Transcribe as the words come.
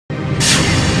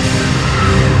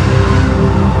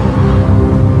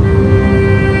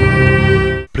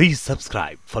Please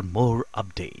subscribe for more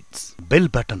updates. Bell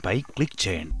button pi click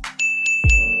చేయండి.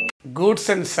 Goods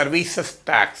and services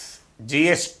tax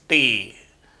GST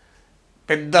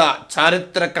పెద్ద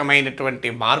చారిత్రకమైనటువంటి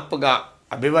మార్పుగా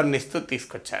అభివర్ణిస్తూ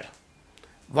తీసుకొచ్చారు.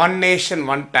 One nation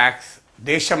one tax,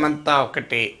 దేశమంతా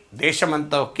ఒకటే,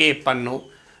 దేశమంతా ఒకే పన్ను.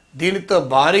 దీనితో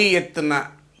భారీ ఎత్తున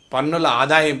పన్నుల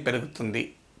ఆదాయం పెరుగుతుంది.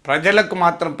 ప్రజలకు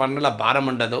మాత్రం పన్నుల భారం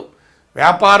ఉండదు.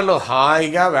 వ్యాపారులు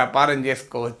హాయిగా వ్యాపారం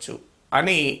చేసుకోవచ్చు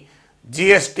అని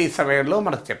GST సమయంలో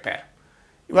మనకు చెప్పారు.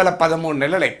 ఇవాళ 13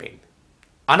 నెలలు అయిపోయింది.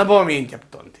 అనుభవం ఏం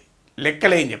చెప్తోంది,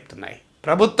 లెక్కలు ఏం చెప్తున్నాయి,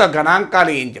 ప్రభుత్వ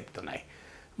గణాంకాలు ఏం చెప్తున్నాయి?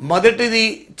 మొదటిది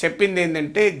చెప్పింది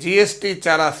ఏంటంటే GST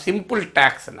చాలా సింపుల్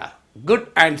ట్యాక్స్ అన్నారు.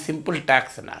 గుడ్ అండ్ సింపుల్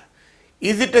ట్యాక్స్ అన్నారు.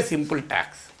 Is it a simple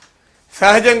tax?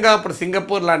 సహజంగా ఇప్పుడు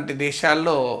సింగపూర్ లాంటి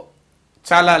దేశాల్లో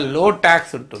చాలా లో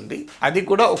ట్యాక్స్ ఉంటుంది, అది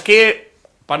కూడా ఒకే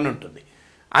పన్ను ఉంటుంది.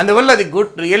 అందువల్ల అది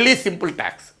గుడ్, రియల్లీ సింపుల్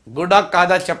ట్యాక్స్. గుడా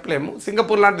కాదా చెప్పలేము.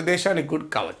 సింగపూర్ లాంటి దేశానికి గుడ్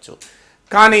కావచ్చు,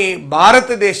 కానీ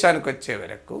భారతదేశానికి వచ్చే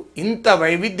వరకు ఇంత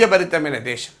వైవిధ్యభరితమైన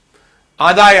దేశం,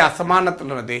 ఆదాయ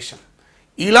అసమానతలున్న దేశం,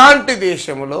 ఇలాంటి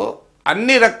దేశంలో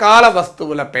అన్ని రకాల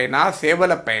వస్తువులపైన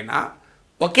సేవలపైన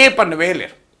ఒకే పన్ను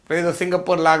వేయలేరు. ఏదో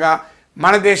సింగపూర్ లాగా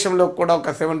మన దేశంలో కూడా ఒక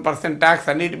 7% ట్యాక్స్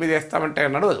అన్నిటి మీద వేస్తామంటే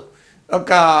నడవదు.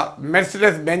 ఒక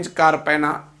మెర్సిడెస్ బెంచ్ కార్ పైన,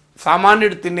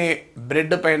 సామాన్యుడు తినే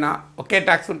బ్రెడ్ పైన ఒకే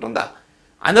ట్యాక్స్ ఉంటుందా?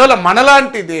 అందువల్ల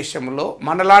మనలాంటి దేశంలో,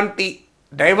 మనలాంటి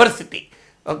డైవర్సిటీ,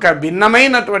 ఒక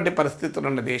భిన్నమైనటువంటి పరిస్థితులు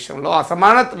ఉన్న దేశంలో,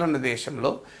 అసమానతలు ఉన్న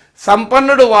దేశంలో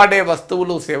సంపన్నుడు వాడే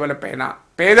వస్తువులు సేవలపైన,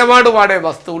 పేదవాడు వాడే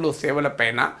వస్తువులు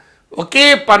సేవలపైన ఒకే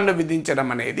పన్ను విధించడం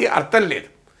అనేది అర్థం లేదు.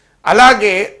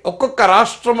 అలాగే ఒక్కొక్క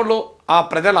రాష్ట్రంలో ఆ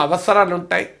ప్రజల అవసరాలు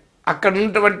ఉంటాయి, అక్కడ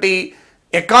ఉన్నటువంటి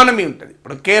ఎకానమీ ఉంటుంది.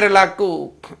 ఇప్పుడు కేరళకు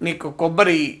నీకు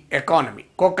కొబ్బరి economy,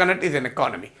 coconut is N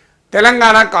economy.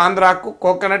 తెలంగాణకు, ఆంధ్రాకు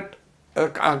కోకోనట్,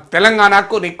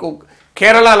 తెలంగాణకు నీకు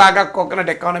కేరళ లాగా కోకోనట్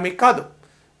ఎకానమీ కాదు.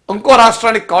 ఇంకో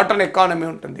రాష్ట్రానికి కాటన్ ఎకానమీ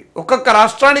ఉంటుంది. ఒక్కొక్క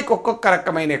రాష్ట్రానికి ఒక్కొక్క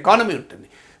రకమైన ఎకానమీ ఉంటుంది.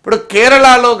 ఇప్పుడు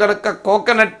కేరళలో కనుక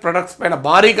కోకోనట్ ప్రొడక్ట్స్ పైన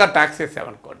భారీగా ట్యాక్స్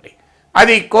వేసామనుకోండి,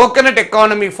 అది కోకోనట్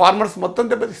ఎకానమీ, ఫార్మర్స్ మొత్తం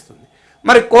దెబ్బతీస్తుంది.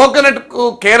 మరి కోకోనట్కు,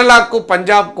 కేరళకు,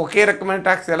 పంజాబ్కు ఒకే రకమైన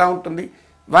ట్యాక్స్ ఎలా ఉంటుంది?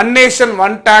 వన్ నేషన్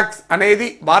వన్ ట్యాక్స్ అనేది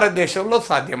భారతదేశంలో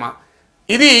సాధ్యమా?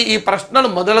 ఈ ప్రశ్నలు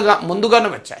ముందుగానే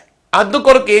వచ్చాయి.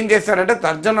 అందుకొరకు ఏం చేశారంటే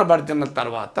తర్జన భర్జన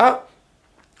తర్వాత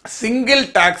సింగిల్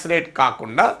ట్యాక్స్ రేట్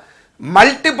కాకుండా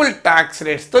మల్టిపుల్ ట్యాక్స్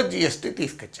రేట్స్తో GST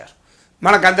తీసుకొచ్చారు.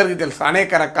 మనకందరికీ తెలుసు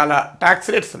అనేక రకాల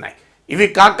ట్యాక్స్ రేట్స్ ఉన్నాయి. ఇవి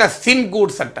కాక సిన్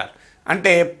గూడ్స్ అంటారు,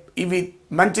 అంటే ఇవి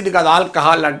మంచిది కాదు,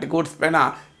 ఆల్కహాల్ లాంటి గూడ్స్ పైన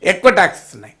ఎక్కువ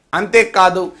ట్యాక్సెస్ ఉన్నాయి.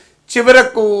 అంతేకాదు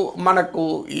చివరకు మనకు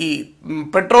ఈ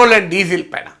పెట్రోల్ అండ్ డీజిల్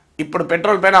పైన, ఇప్పుడు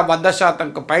పెట్రోల్ పైన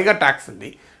 100%కు పైగా ట్యాక్స్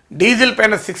ఉంది, డీజిల్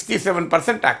పైన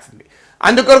 67% ట్యాక్స్ ఉంది.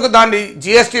 అందుకొరకు దాన్ని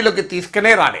GSTలోకి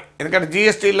తీసుకునే రాలే. ఎందుకంటే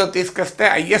GSTలో తీసుకొస్తే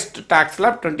హైయెస్ట్ ట్యాక్స్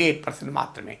స్లాబ్ 28%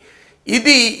 మాత్రమే.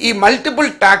 ఈ మల్టిపుల్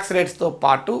ట్యాక్స్ రేట్స్తో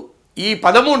పాటు ఈ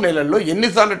 13 నెలల్లో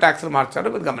ఎన్నిసార్లు ట్యాక్స్లు మార్చారో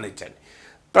మీరు గమనించండి.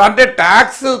 అంటే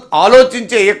ట్యాక్స్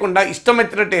ఆలోచించి వేయకుండా ఇష్టం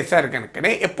వచ్చినట్టు వేశారు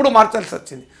కనుకనే ఎప్పుడు మార్చాల్సి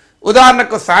వచ్చింది.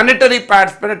 ఉదాహరణకు శానిటరీ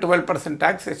ప్యాడ్స్ పైన 12%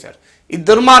 ట్యాక్స్ వేశారు. ఈ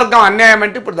దుర్మార్గం, అన్యాయం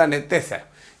అంటే ఇప్పుడు దాన్ని ఎత్తేసారు.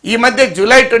 ఈ మధ్య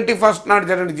జూలై 21 నాడు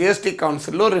జరిగిన GST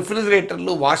కౌన్సిల్లో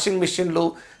రిఫ్రిజిరేటర్లు, వాషింగ్ మిషన్లు,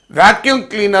 వ్యాక్యూమ్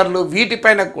క్లీనర్లు,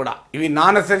 వీటిపైన కూడా, ఇవి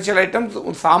నాన్ ఎసెన్షియల్ ఐటమ్స్,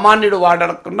 సామాన్యుడు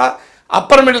వాడకుండా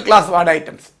అప్పర్ మిడిల్ క్లాస్ వాడే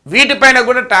ఐటమ్స్, వీటిపైన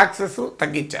కూడా ట్యాక్సెస్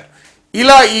తగ్గించారు.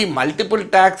 ఇలా ఈ మల్టిపుల్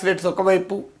ట్యాక్స్ రేట్స్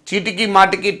ఒకవైపు, చీటికి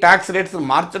మాటికి ట్యాక్స్ రేట్స్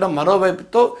మార్చడం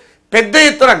మరోవైపుతో పెద్ద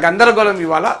ఎత్తున గందరగోళం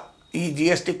ఇవాళ ఈ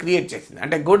GST క్రియేట్ చేసింది.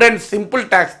 అంటే గుడ్ అండ్ సింపుల్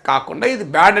ట్యాక్స్ కాకుండా ఇది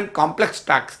బ్యాడ్ అండ్ కాంప్లెక్స్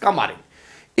ట్యాక్స్గా మారింది.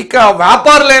 ఇక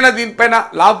వ్యాపారులైన దీనిపైన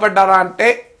లాభపడ్డారా అంటే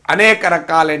అనేక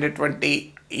రకాలైనటువంటి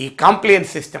ఈ కంప్లైంట్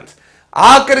సిస్టమ్స్,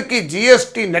 ఆఖరికి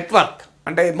GST నెట్వర్క్,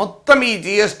 అంటే మొత్తం ఈ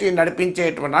GST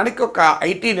నడిపించేటువంటి ఒక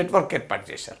IT నెట్వర్క్ ఏర్పాటు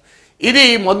చేశారు. ఇది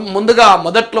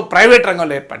మొదట్లో ప్రైవేట్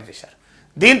రంగంలో ఏర్పాటు చేశారు.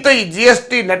 దీంతో ఈ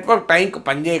GST నెట్వర్క్ టైంకు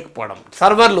పనిచేయకపోవడం,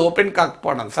 సర్వర్లు ఓపెన్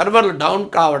కాకపోవడం, సర్వర్లు డౌన్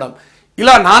కావడం,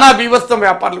 ఇలా నానా బీభత్సం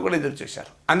వ్యాపారులు కూడా ఎదురు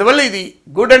చూశారు. అందువల్ల ఇది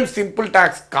గుడ్ అండ్ సింపుల్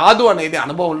ట్యాక్స్ కాదు అనేది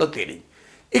అనుభవంలో తేలింది.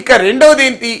 ఇక రెండవది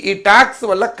ఏంటి? ఈ ట్యాక్స్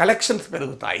వల్ల కలెక్షన్స్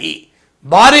పెరుగుతాయి,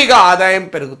 భారీగా ఆదాయం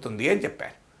పెరుగుతుంది అని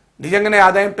చెప్పారు. నిజంగానే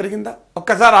ఆదాయం పెరిగిందా?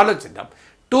 ఒక్కసారి ఆలోచిద్దాం.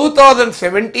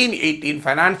 2017-18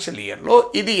 ఫైనాన్షియల్ ఇయర్లో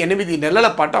ఇది 8 నెలల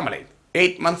పాటు అమలైంది.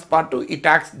 8 మంత్స్ పాటు ఈ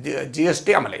ట్యాక్స్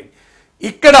GST అమలైంది.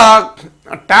 ఇక్కడ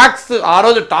ట్యాక్స్ ఆ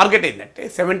రోజు టార్గెట్ ఏంటంటే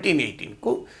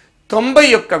 17-18కు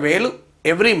 91,000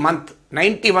 ఎవ్రీ మంత్,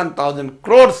 91,000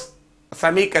 crores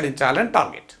సమీకరించాలని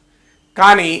టార్గెట్.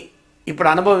 కానీ ఇప్పుడు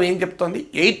అనుభవం ఏం చెప్తోంది?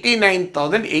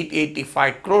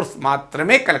 89,885 crores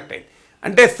మాత్రమే కలెక్ట్ అయింది.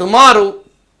 అంటే సుమారు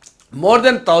మోర్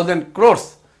దెన్ 1,000 crores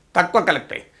తక్కువ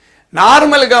కలెక్ట్ అయింది.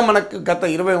 నార్మల్గా మనకు గత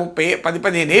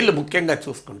 20-30-10-15 ఏళ్ళు ముఖ్యంగా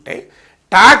చూసుకుంటే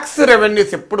ట్యాక్స్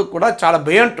రెవెన్యూస్ ఎప్పుడు కూడా చాలా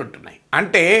బెయంట్ ఉంటున్నాయి.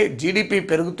 అంటే జీడిపి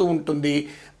పెరుగుతూ ఉంటుంది,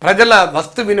 ప్రజల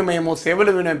వస్తు వినిమయము సేవల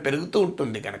వినిమయం పెరుగుతూ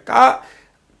ఉంటుంది కనుక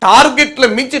టార్గెట్ల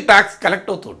మించి ట్యాక్స్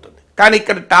కలెక్ట్ అవుతూ ఉంటుంది. కానీ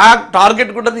ఇక్కడ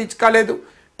టార్గెట్ కూడా రీచ్ కాలేదు.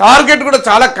 టార్గెట్ కూడా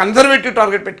చాలా కన్జర్వేటివ్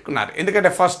టార్గెట్ పెట్టుకున్నారు. ఎందుకంటే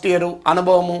ఫస్ట్ ఇయర్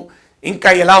అనుభవము ఇంకా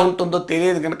ఎలా ఉంటుందో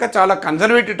తెలియదు కనుక చాలా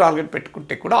కన్జర్వేటివ్ టార్గెట్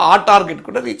పెట్టుకుంటే కూడా ఆ టార్గెట్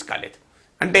కూడా రీచ్ కాలేదు.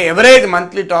 అంటే average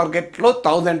monthly టార్గెట్లో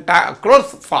 1000 crores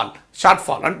short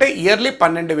fall, అంటే ఇయర్లీ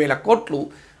 12,000 కోట్లు,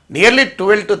 nearly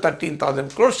 12 to 13,000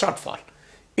 crores short fall.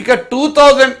 ఇక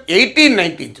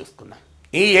 2018-19 చూసుకుందాం.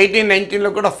 ఈ 18-19లో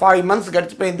కూడా 5 months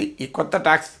గడిచిపోయింది ఈ కొత్త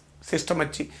ట్యాక్స్ సిస్టమ్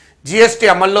వచ్చి. జిఎస్టీ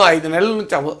అమల్లో 5 నెలల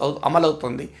నుంచి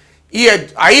అమలవుతుంది. ఈ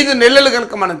 5 నెలలు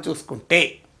కనుక మనం చూసుకుంటే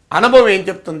అనుభవం ఏం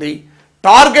చెప్తుంది?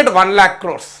 టార్గెట్ 1 lakh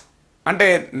crores, అంటే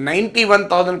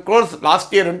 91,000 crores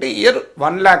లాస్ట్ ఇయర్ ఉంటే ఇయర్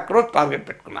 1 lakh crores టార్గెట్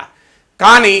పెట్టుకున్నారు.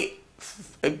 కానీ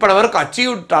ఇప్పటి వరకు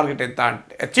అచీవ్డ్ టార్గెట్ ఎంత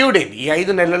అంటే అచీవ్డ్ అయింది ఈ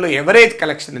 5 నెలల్లో ఎవరేజ్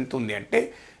కలెక్షన్ ఎంత ఉంది అంటే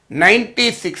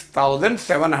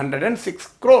 96,706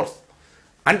 crores,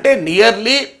 అంటే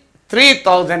nearly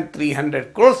 3,300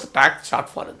 crores tax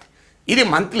short fall ఉంది. ఇది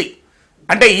మంత్లీ.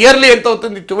 అంటే ఇయర్లీ ఎంత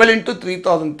అవుతుంది? 12 into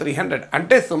 3,300,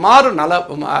 అంటే సుమారు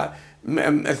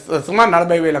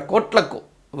 40,000 కోట్లకు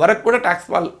వరకు కూడా ట్యాక్స్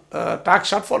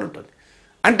షార్ట్ ఫాల్ ఉంటుంది.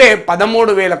 అంటే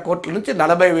 13,000 కోట్ల నుంచి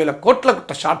 40,000 కోట్లకు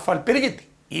షార్ట్ ఫాల్ పెరిగింది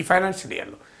ఈ ఫైనాన్షియల్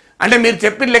ఇయర్లో. అంటే మీరు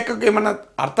చెప్పిన లెక్కకు ఏమన్నా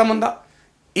అర్థం ఉందా?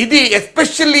 ఇది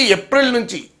ఎస్పెషల్లీ ఏప్రిల్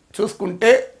నుంచి చూసుకుంటే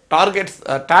టార్గెట్స్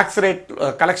ట్యాక్స్ రేట్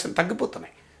కలెక్షన్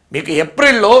తగ్గిపోతున్నాయి. మీకు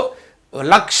ఏప్రిల్లో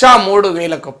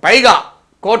 103,000కు పైగా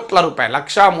కోట్ల రూపాయలు,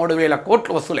 103,000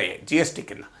 కోట్లు వసూలయ్యాయి జిఎస్టీ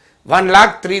కింద.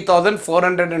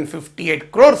 1,03,458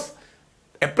 crores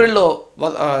ఏప్రిల్లో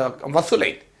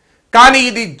వసూలైంది. కానీ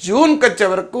ఇది జూన్కి వచ్చే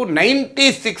వరకు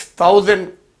 96,000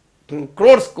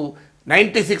 crores-కు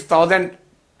 96,000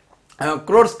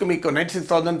 crores-కు మీకు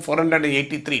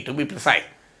 96,483 టు బి ప్రిసైజ్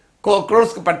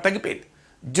క్రోర్స్కి తగ్గిపోయింది.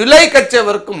 జూలైకి వచ్చే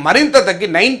వరకు మరింత తగ్గి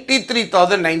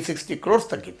 93,960 crores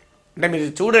తగ్గింది. అంటే మీరు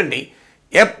చూడండి,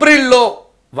 ఏప్రిల్లో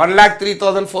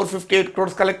 1,03,458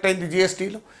 crores కలెక్ట్ అయింది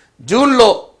జిఎస్టీలో, జూన్లో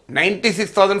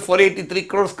 96,483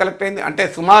 crores కలెక్ట్ అయింది, అంటే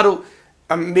సుమారు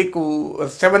మీకు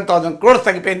 7,000 crores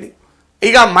తగ్గిపోయింది.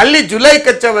 ఇక మళ్ళీ జూలైకి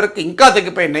వచ్చే వరకు ఇంకా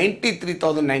తగ్గిపోయి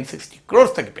 93,960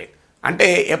 crores తగ్గిపోయింది. అంటే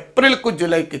ఏప్రిల్కు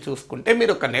జూలైకి చూసుకుంటే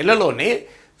మీరు ఒక నెలలోనే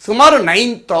సుమారు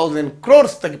 9,000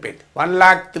 crores తగ్గిపోయింది.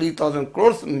 1,03,000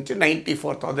 crores నుంచి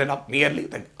 94,000 ఆఫ్ నియర్లీ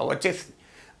వచ్చేసింది.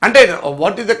 అంటే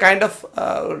what is the kind of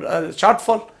short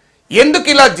fall? ఎందుకు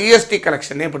ఇలా జిఎస్టీ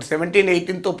కలెక్షన్? నేను ఇప్పుడు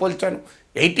 17-18తో పోల్చాను,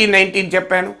 18-19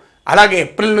 చెప్పాను, అలాగే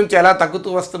ఏప్రిల్ నుంచి ఎలా తగ్గుతూ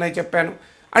వస్తున్నాయి చెప్పాను.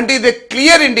 అంటే ఇది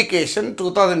clear indication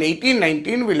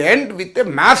 2018-19 will end with a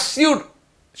massive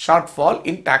short fall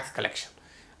in tax collection.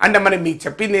 అంటే మరి మీకు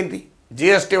చెప్పింది ఏంటి?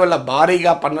 జిఎస్టీ వల్ల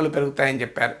భారీగా పన్నులు పెరుగుతాయని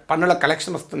చెప్పారు, పన్నుల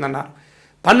కలెక్షన్ వస్తుందన్నారు.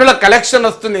 పన్నుల కలెక్షన్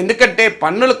వస్తుంది. ఎందుకంటే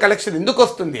పన్నుల కలెక్షన్ ఎందుకు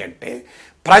వస్తుంది అంటే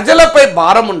ప్రజలపై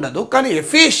భారం ఉండదు, కానీ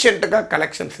ఎఫిషియెంట్గా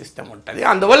కలెక్షన్ సిస్టమ్ ఉంటుంది.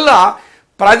 అందువల్ల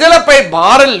ప్రజలపై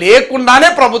భారం లేకుండానే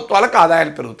ప్రభుత్వాలకు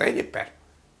ఆదాయాలు పెరుగుతాయని చెప్పారు.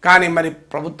 కానీ మరి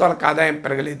ప్రభుత్వాలకు ఆదాయం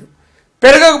పెరగలేదు.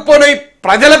 పెరగకపోయినా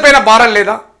ప్రజలపైన భారం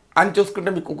లేదా అని చూసుకుంటే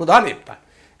మీకు ఒక ఉదాహరణ చెప్తాను.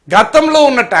 గతంలో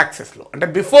ఉన్న ట్యాక్సెస్లో అంటే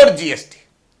బిఫోర్ జిఎస్టీ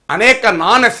అనేక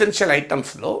నాన్ ఎసెన్షియల్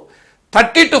ఐటమ్స్లో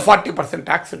 30 to 40%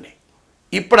 ట్యాక్స్ ఉన్నాయి.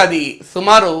 ఇప్పుడు అది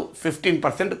సుమారు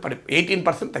 15%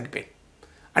 18% తగ్గిపోయింది.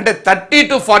 అంటే 30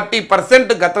 to 40%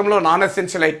 గతంలో నాన్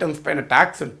ఎసెన్షియల్ ఐటమ్స్ పైన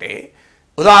ట్యాక్స్ ఉంటే,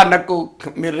 ఉదాహరణకు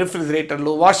మీరు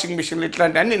రిఫ్రిజిరేటర్లు, వాషింగ్ మిషన్లు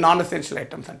ఇట్లాంటి అన్ని నాన్ ఎసెన్షియల్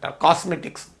ఐటమ్స్ అంటారు,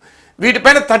 కాస్మెటిక్స్,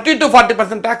 వీటిపైన 30 to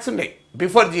 40% ట్యాక్స్ ఉన్నాయి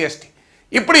బిఫోర్ జిఎస్టీ.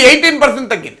 ఇప్పుడు 18%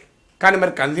 తగ్గింది. కానీ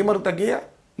మరి కన్జ్యూమర్ తగ్గియా?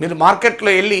 మీరు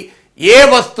మార్కెట్లో వెళ్ళి ఏ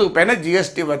వస్తువు పైన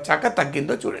జిఎస్టీ వచ్చాక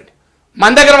తగ్గిందో చూడండి.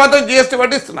 మన దగ్గర మాత్రం జిఎస్టీ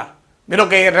వడ్డిస్తున్నారు. మీరు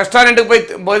ఒక రెస్టారెంట్కి పోయి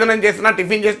భోజనం చేసినా,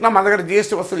 టిఫిన్ చేసినా మన దగ్గర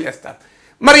జిఎస్టీ వసూలు చేస్తారు.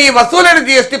 మరి ఈ వసూలైన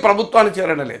జిఎస్టీ ప్రభుత్వానికి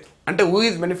చేరడం లేదు. అంటే హూ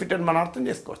ఈజ్ బెనిఫిటెడ్ మనం అర్థం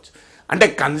చేసుకోవచ్చు. అంటే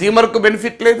కన్జ్యూమర్కు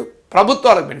బెనిఫిట్ లేదు,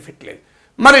 ప్రభుత్వాలకు బెనిఫిట్ లేదు.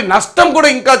 మరి నష్టం కూడా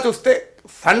ఇంకా చూస్తే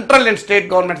సెంట్రల్ అండ్ స్టేట్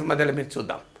గవర్నమెంట్స్ మధ్యలో మీరు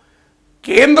చూద్దాం.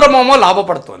 కేంద్రమేమో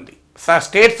లాభపడుతోంది,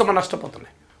 స్టేట్స్ ఏమో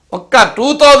నష్టపోతున్నాయి. ఒక్క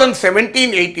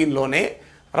 2017-18లోనే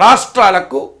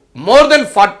రాష్ట్రాలకు మోర్ దెన్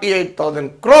 48,000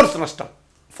 crores నష్టం,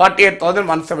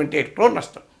 48,178 crores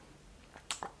నష్టం.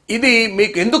 ఇది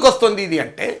మీకు ఎందుకు వస్తుంది? ఇది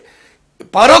అంటే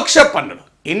పరోక్ష పన్నులు,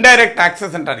 ఇండైరెక్ట్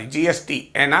ట్యాక్సెస్ అంటారు, జిఎస్టీ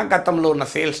అయినా గతంలో ఉన్న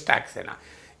సేల్స్ ట్యాక్స్ అయినా,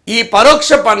 ఈ పరోక్ష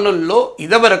పన్నుల్లో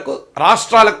ఇదివరకు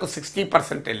రాష్ట్రాలకు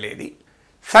 60% వెళ్ళేది,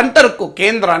 సెంటర్కు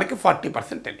కేంద్రానికి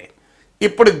 40% వెళ్ళేది.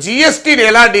 ఇప్పుడు జిఎస్టీని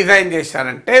ఎలా డిజైన్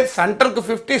చేశారంటే సెంటర్కు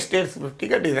 50, స్టేట్స్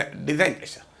 50గా డిజైన్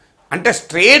చేశారు. అంటే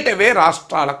స్ట్రేట్ అవే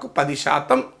రాష్ట్రాలకు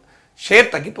 10% షేర్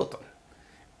తగ్గిపోతుంది.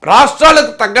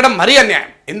 రాష్ట్రాలకు తగ్గడం మరీ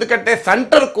అన్యాయం. ఎందుకంటే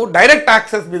సెంటర్కు డైరెక్ట్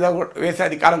ట్యాక్సెస్ మీద వేసే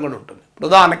అధికారం కూడా ఉంటుంది.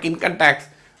 ఉదాహరణకి ఇన్కమ్ ట్యాక్స్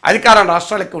అధికారం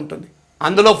రాష్ట్రాలకు ఉంటుంది,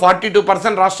 అందులో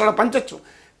 42% రాష్ట్రాలు పంచొచ్చు,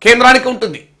 కేంద్రానికి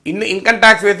ఉంటుంది. ఇన్కమ్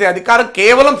ట్యాక్స్ వేసే అధికారం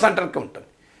కేవలం సెంట్రల్కి ఉంటుంది.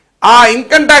 ఆ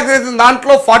ఇన్కమ్ ట్యాక్స్ వేసిన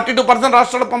దాంట్లో 42%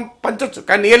 రాష్ట్రాలు పంచొచ్చు,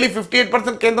 కానీ నియర్లీ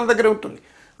 58% కేంద్రం దగ్గరే ఉంటుంది.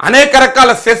 అనేక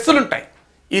రకాల సెస్సులు ఉంటాయి.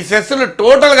 ఈ సెస్సులు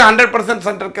టోటల్గా 100%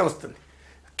 సెంట్రల్కే వస్తుంది.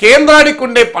 కేంద్రానికి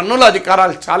ఉండే పన్నుల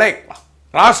అధికారాలు చాలా ఎక్కువ,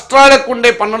 రాష్ట్రాలకు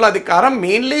ఉండే పన్నుల అధికారం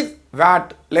మెయిన్లీ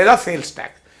వ్యాట్ లేదా సేల్స్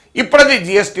ట్యాక్స్. ఇప్పుడు అది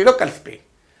జిఎస్టీలో కలిసిపోయింది.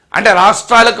 అంటే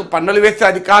రాష్ట్రాలకు పన్నులు వేసే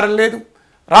అధికారం లేదు,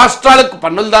 రాష్ట్రాలకు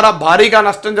పన్నుల ద్వారా భారీగా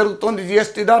నష్టం జరుగుతుంది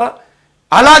జిఎస్టీ ద్వారా.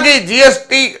 అలాగే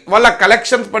జిఎస్టీ వల్ల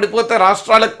కలెక్షన్స్ పడిపోతే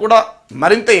రాష్ట్రాలకు కూడా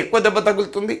మరింత ఎక్కువ దెబ్బ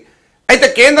తగులుతుంది. అయితే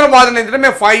కేంద్ర వాదన ఏంటంటే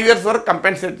మేము 5 years వరకు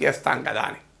కంపెన్సేట్ చేస్తాం కదా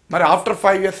అని. మరి ఆఫ్టర్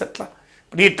 5 years ఎట్లా?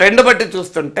 ఇప్పుడు ఈ ట్రెండ్ బట్టి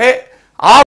చూస్తుంటే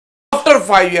ఆఫ్టర్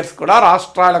 5 years కూడా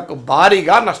రాష్ట్రాలకు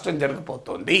భారీగా నష్టం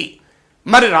జరగబోతోంది.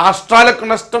 మరి రాష్ట్రాలకు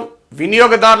నష్టం,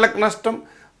 వినియోగదారులకు నష్టం,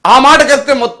 ఆ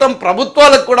మాటకొస్తే మొత్తం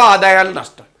ప్రభుత్వాలకు కూడా ఆదాయాలు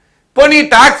నష్టం. పోనీ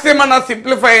ట్యాక్స్ ఏమన్నా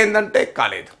సింప్లిఫై అయిందంటే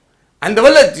కాలేదు.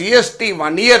 అందువల్ల జిఎస్టీ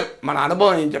 1 year మన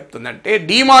అనుభవం ఏం చెప్తుందంటే,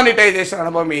 డిమానిటైజేషన్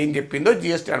అనుభవం ఏం చెప్పిందో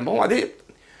జిఎస్టీ అనుభవం అదే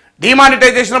చెప్తుంది.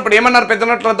 డిమానిటైజేషన్ అప్పుడు ఏమన్నారు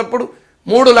పెద్దనట్లప్పుడు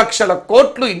 3 లక్షల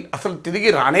కోట్లు అసలు తిరిగి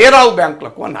రానే రావు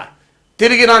బ్యాంకులకు అన్నారు.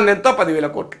 తిరిగి రానంత 10,000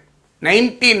 కోట్లు,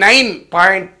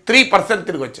 99.3%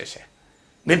 తిరిగి వచ్చేసాయి.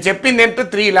 మీరు చెప్పింది ఏంటో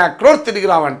 3 lakh crores తిరిగి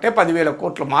రావంటే 10,000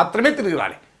 కోట్లు మాత్రమే తిరిగి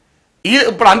రాలి.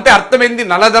 ఇప్పుడు అంతే అర్థమైంది,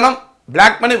 నల్లధనం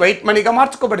బ్లాక్ మనీ వైట్ మనీగా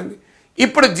మార్చుకోబడింది.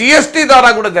 ఇప్పుడు జిఎస్టీ ద్వారా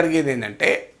కూడా జరిగేది ఏంటంటే,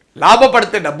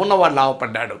 లాభపడితే డబ్బున్న వాడు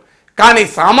లాభపడ్డాడు, కానీ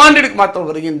సామాన్యుడికి మాత్రం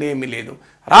ఒరిగింది ఏమీ లేదు.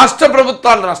 రాష్ట్ర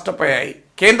ప్రభుత్వాలు నష్టపోయాయి,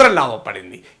 కేంద్రం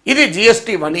లాభపడింది. ఇది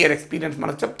జిఎస్టీ 1 year ఎక్స్పీరియన్స్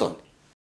మనకు చెప్తోంది.